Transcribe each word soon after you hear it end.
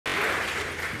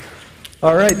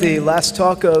All right, the last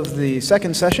talk of the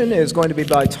second session is going to be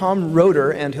by Tom Roeder,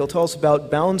 and he'll tell us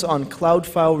about bounds on cloud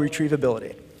file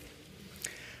retrievability.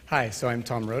 Hi, so I'm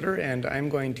Tom Roeder, and I'm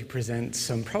going to present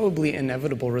some probably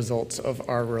inevitable results of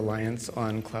our reliance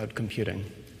on cloud computing.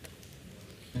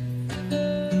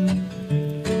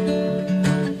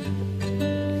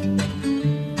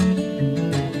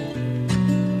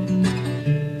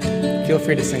 Feel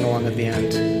free to sing along at the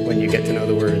end when you get to know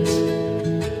the words.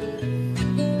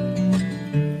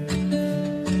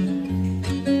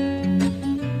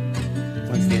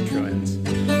 Once the intro ends.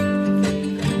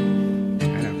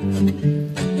 I know.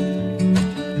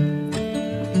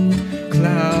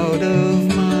 Cloud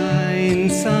of mine,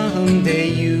 someday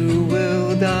you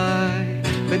will die,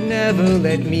 but never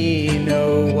let me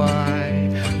know why.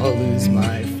 I'll lose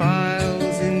my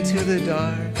files into the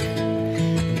dark.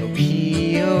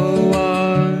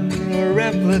 Or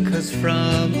replicas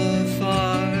from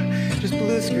afar, just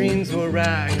blue screens or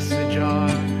racks ajar.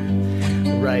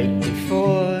 Right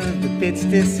before the bits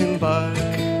disembark,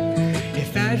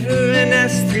 if Azure and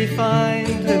S3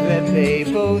 find that they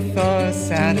both are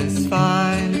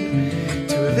satisfied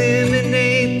to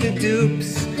eliminate the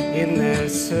dupes in their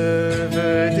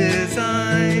server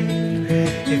design,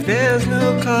 if there's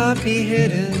no copy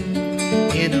hidden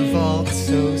in a vault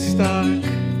so stark,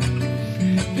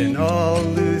 then I'll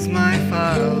lose my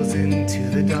files into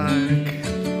the dark.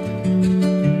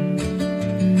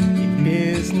 In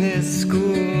business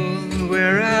school,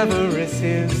 where avarice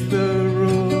is the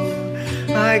rule,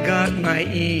 I got my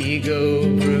ego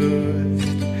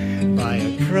bruised by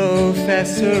a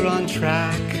professor on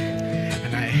track,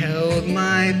 and I held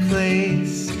my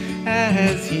place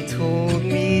as he told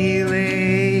me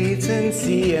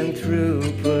latency and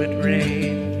throughput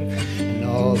reign.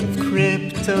 All of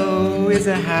crypto is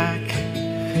a hack.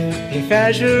 If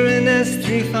Azure and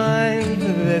S3 find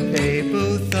that they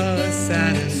both are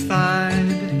satisfied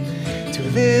to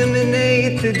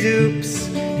eliminate the dupes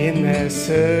in their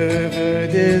server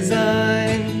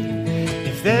design,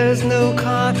 if there's no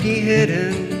copy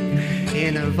hidden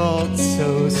in a vault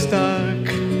so stark,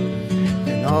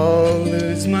 then I'll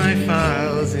lose my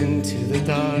files into the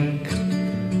dark.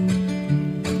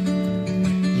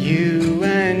 You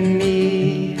and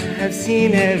me have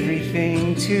seen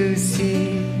everything to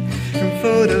see, from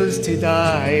photos to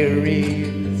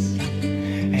diaries,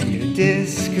 and your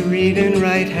disk read and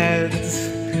write heads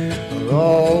are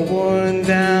all worn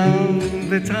down.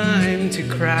 The time to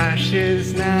crash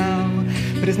is now,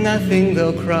 but it's nothing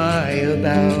they'll cry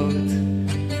about,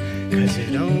 'cause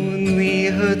it only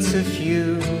hurts a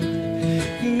few.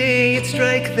 May it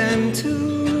strike them too.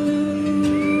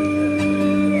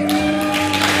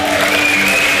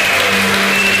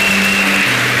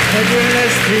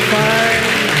 We find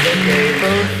that they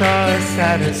both are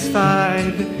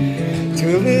satisfied to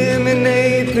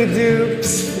eliminate the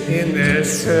dupes in their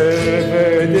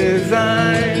server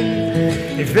design.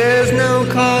 If there's no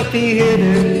copy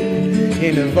hidden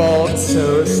in a vault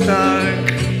so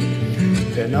stark,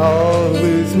 then I'll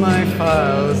lose my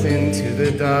files into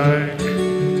the dark.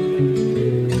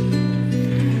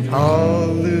 I'll